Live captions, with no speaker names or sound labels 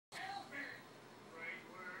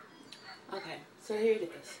So here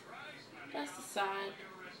it is. That's the side.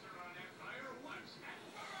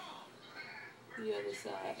 The other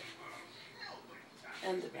side.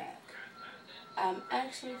 And the back. I'm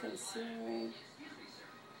actually considering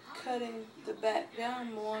cutting the back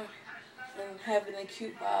down more and having a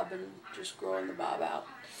cute bob and just growing the bob out.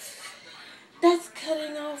 That's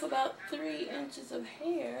cutting off about 3 inches of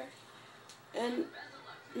hair, and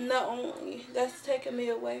not only that's taking me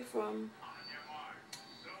away from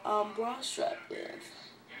bra strap length.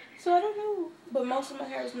 So I don't know, but most of my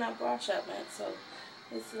hair is not bra strap length, so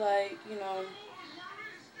it's like, you know,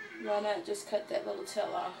 why not just cut that little tail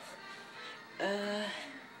off?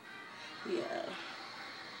 Yeah.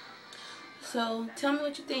 So tell me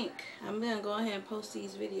what you think. I'm gonna go ahead and post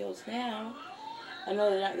these videos now. I know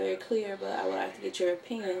they're not very clear, but I would like to get your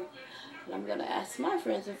opinion. And I'm gonna ask my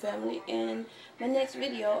friends and family. In my next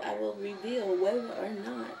video, I will reveal whether or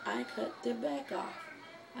not I cut their back off.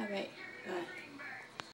 Alright, bye.